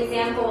as an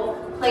example,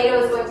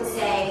 Plato is going to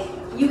say,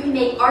 you can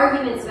make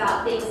arguments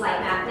about things like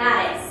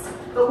mathematics,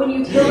 but when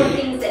you deal with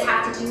things that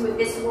have to do with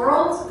this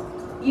world,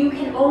 you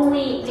can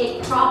only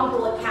make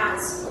probable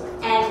accounts,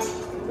 and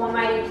one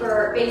might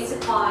infer based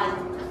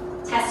upon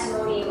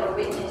testimony or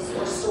witness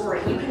or story.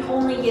 You can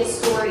only give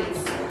stories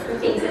for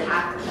things that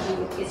have to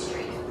do with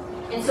history.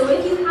 And so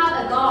if you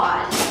have a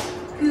God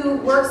who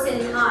works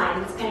in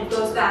time, this kind of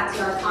goes back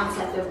to our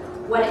concept of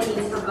what it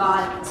means for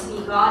God to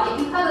be God.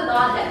 If you have a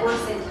God that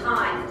works in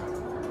time,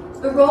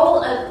 the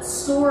role of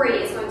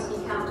story is going to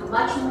become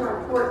much more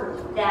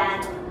important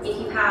than if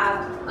you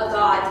have a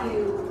God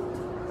who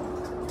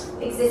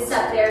exists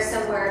up there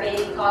somewhere,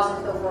 maybe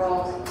causes the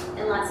world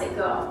and lets it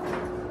go.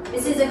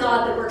 This is a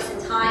God that works in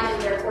time,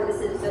 and therefore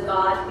this is a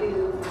God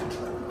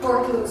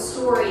for whom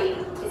story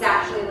is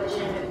actually a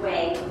legitimate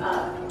way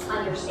of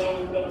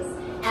understanding things.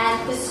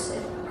 And this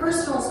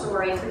personal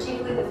story,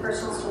 particularly the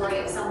personal story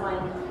of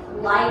someone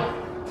like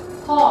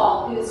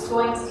Paul, who's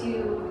going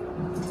to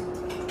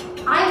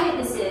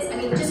eyewitnesses. I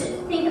mean, just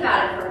think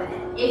about it for a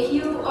minute. If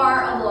you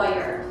are a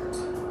lawyer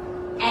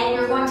and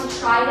you're going to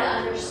try to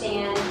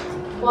understand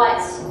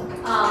what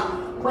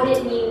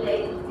it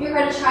means, you're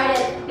going to try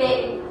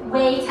to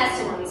weigh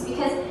testimonies,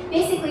 because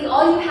basically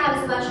all you have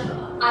is a bunch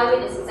of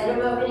eyewitnesses. I don't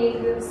know if any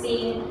of you have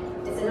seen,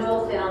 it's an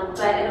old film,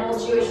 but an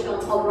old Jewish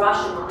film called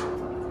Rashomon.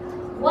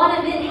 One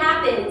event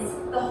happens,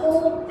 the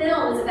whole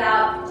film is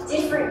about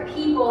different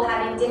people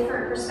having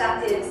different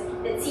perspectives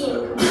that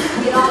seem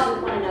completely at odds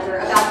with one another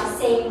about the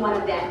same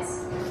one event.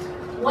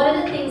 One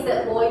of the things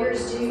that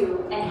lawyers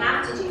do and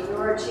have to do in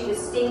order to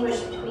distinguish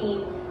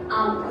between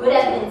good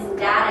evidence and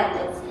bad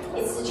evidence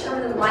is to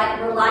determine the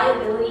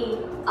reliability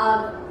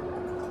of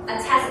a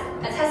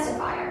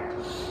testifier.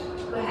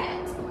 Go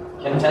ahead.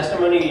 Can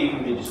testimony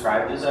even be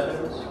described as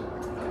evidence?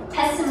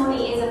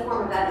 Testimony is a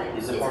form of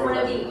evidence. It's one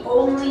of the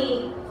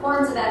only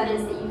forms of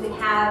evidence that you can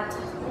have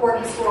for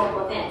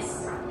historical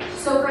events.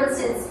 So, for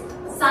instance,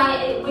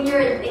 when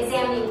you're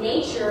examining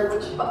nature,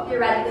 which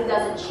theoretically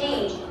doesn't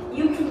change,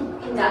 you can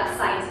conduct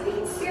scientific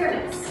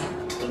experiments.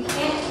 You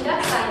can't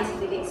conduct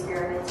scientific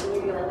experiments when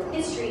you're dealing with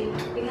history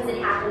because it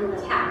happened in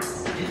the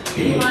past.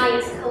 You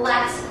might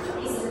collect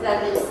pieces of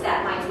evidence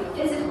that might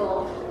be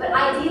physical, but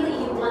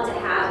ideally you want to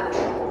have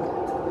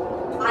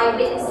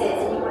eyewitnesses,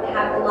 and you want to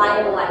have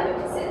reliable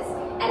eyewitnesses.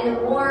 And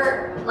the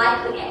more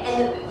likely,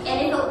 and if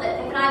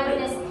an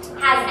eyewitness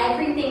has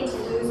everything to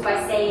lose by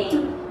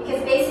saying,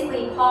 because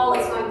basically Paul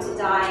is going to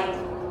die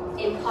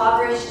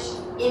impoverished,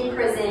 in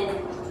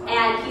prison,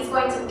 and he's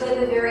going to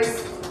live a very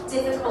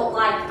difficult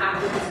life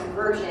after his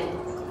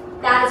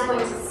conversion. That is going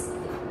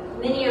to,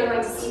 many are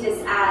going to see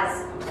this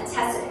as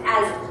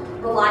as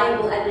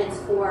reliable evidence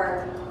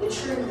for the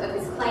truth of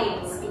his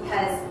claims,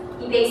 because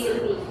he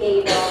basically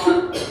gave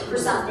up for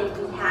something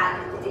he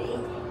had.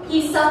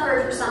 He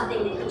suffered for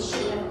something that he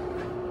shouldn't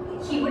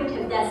have. He wouldn't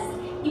have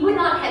done. He would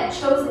not have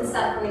chosen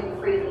suffering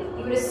freely.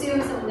 You would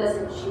assume someone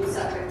doesn't choose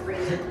suffering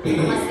freely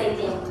unless they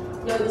think,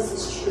 no, this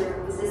is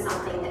true. This is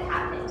something that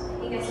happened. I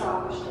think I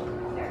saw a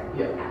question there.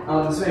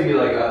 Yeah. This may be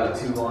like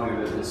too long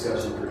of a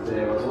discussion for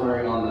today. I was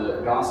wondering on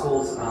the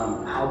Gospels,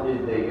 how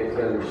did they get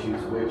together to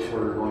choose which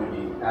were going to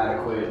be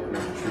adequate and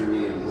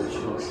true, and which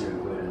books to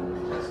include in the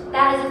New Testament?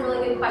 That is a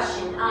really good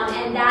question,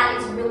 and that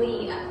is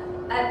really,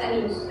 I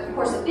mean, of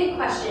course, a big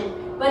question.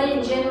 But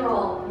in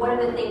general, one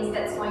of the things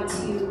that's going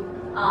to,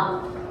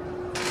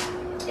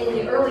 in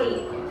the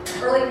early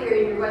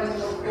period, you're going to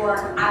look for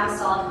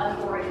apostolic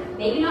authority.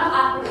 Maybe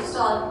not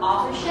apostolic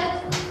authorship,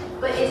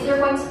 but is there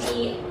going to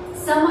be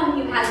someone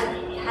who has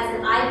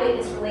an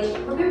eyewitness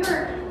relation?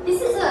 Remember,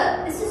 this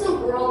is a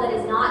world that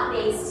is not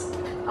based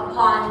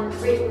upon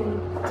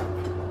writing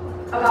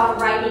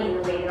in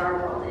the way that our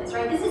world is,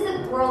 right? This is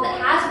a world that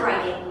has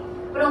writing,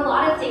 but a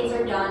lot of things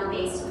are done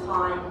based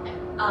upon.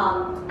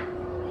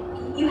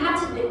 You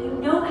have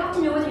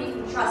to know whether you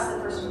can trust the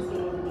person who's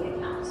giving you the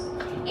account.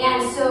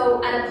 And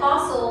so an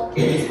apostle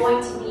is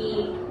going to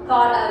be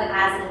thought of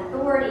as an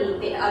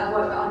authority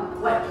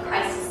on what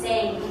Christ is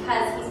saying,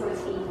 because he's going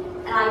to be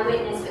an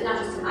eyewitness, but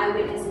not just an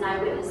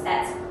eyewitness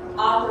that's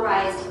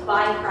authorized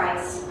by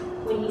Christ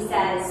when he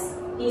says,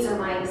 these are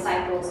my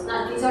disciples.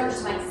 These aren't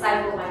just my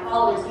disciples, my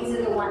followers, these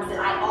are the ones that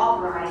I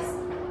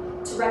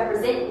authorize to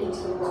represent me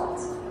to the world.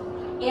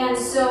 And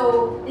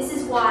so this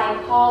is why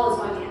Paul is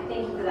going to have,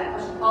 thank you for that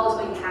question, Paul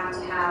is going to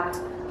have,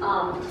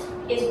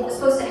 is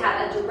supposed to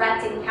have a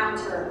direct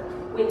encounter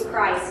with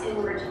Christ in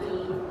order to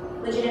be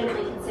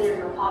legitimately considered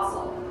an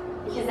apostle,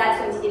 because that's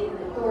going to give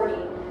him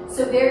authority.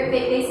 So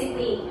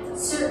basically,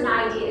 certain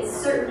ideas,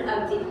 certain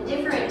of the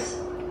different,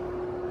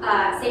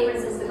 say for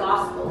instance the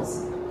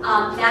Gospels,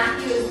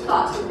 Matthew is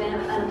thought to have been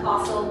an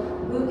apostle,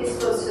 Luke is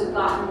supposed to have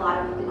gotten a lot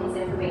of his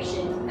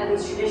information, at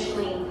least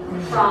traditionally,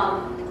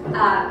 from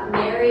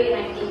Mary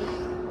and I think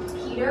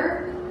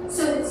Peter.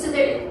 So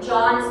that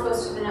John is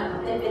supposed to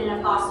have been an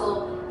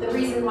apostle. The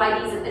reason why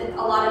a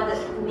lot of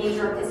the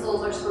major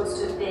epistles are supposed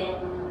to have been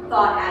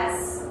thought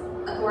as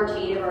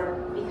authoritative, or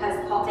because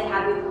they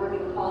have the authority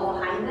of Paul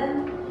behind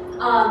them.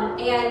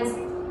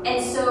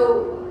 And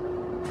so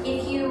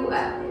if you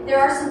there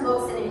are some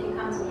books, and if you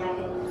come to me, I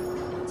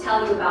can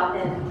tell you about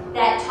them,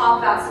 that talk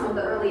about some of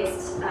the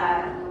earliest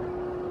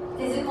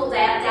physical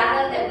data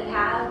that we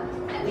have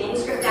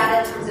manuscript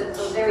data in terms of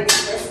the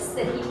various lists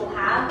that people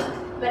have,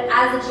 but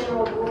as a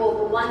general rule,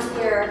 the ones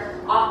where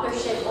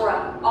authorship or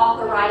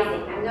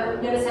authorizing,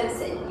 notice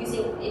I'm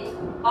using it,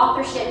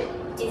 authorship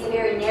is a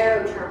very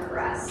narrow term for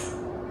us.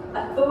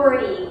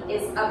 Authority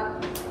is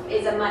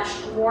a much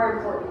more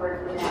important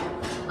word for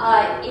them.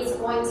 It's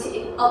going to,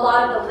 a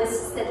lot of the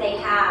lists that they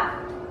have,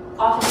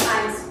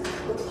 oftentimes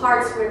the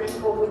parts where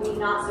people would be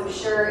not so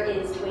sure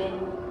is when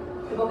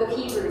the book of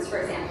Hebrews, for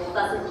example,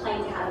 doesn't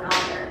claim to have an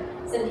author.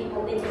 Some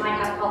people think it might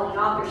have Pauline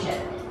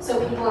authorship. So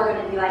people are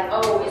going to be like,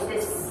 oh,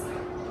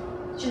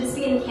 should this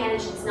be in the canon,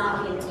 should this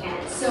not be in the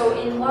canon? So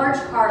in large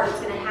part, what's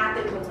going to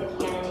happen with the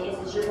canon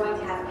is you're going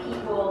to have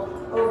people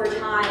over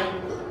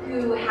time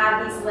who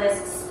have these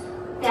lists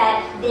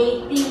that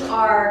they think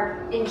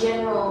are, in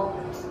general,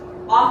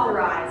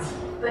 authorized,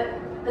 but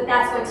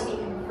that's going to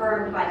be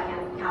confirmed by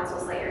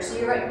councils later. So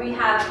you're right, we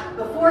have,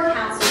 before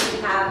councils, we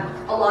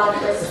have a lot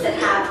of lists that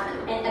have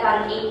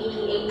about an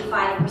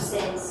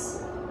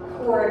 80-85%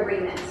 core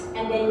agreement.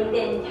 And then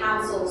within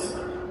councils,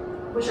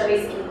 which are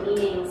basically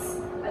meetings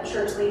of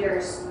church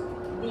leaders,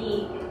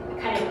 the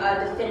kind of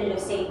definitive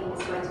statement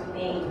is going to be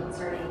made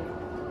concerning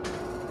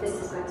this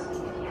is going to be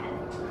the canon.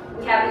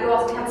 We have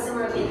a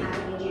similar thing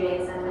happening in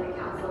Judaism with the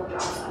Council of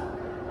Joppa.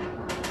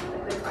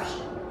 A good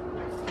question.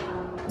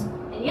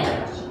 Any other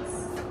questions?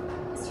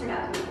 This turned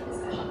out to be a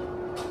discussion.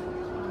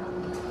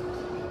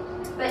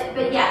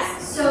 But yes,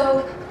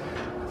 so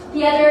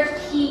the other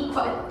key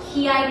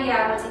idea I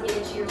want to get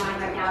into your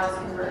mind right now is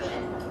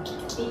conversion.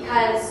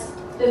 Because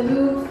the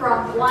move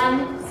from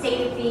one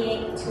state of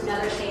being to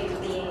another state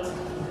of being,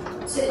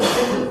 to the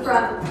move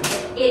from,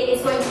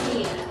 it's going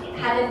to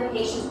have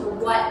implications for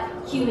what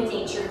human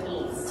nature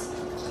needs.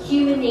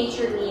 Human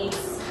nature needs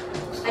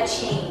a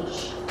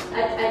change,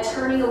 a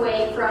turning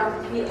away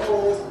from the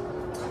old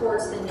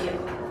towards the new.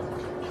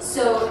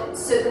 So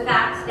the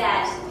fact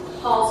that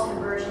Paul's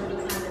conversion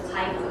becomes a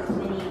type of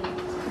mini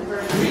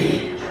conversion in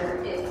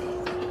nature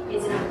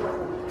is an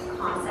important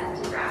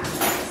concept to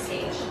grasp at this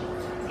stage.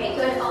 Okay,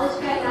 good. I'll let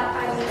you guys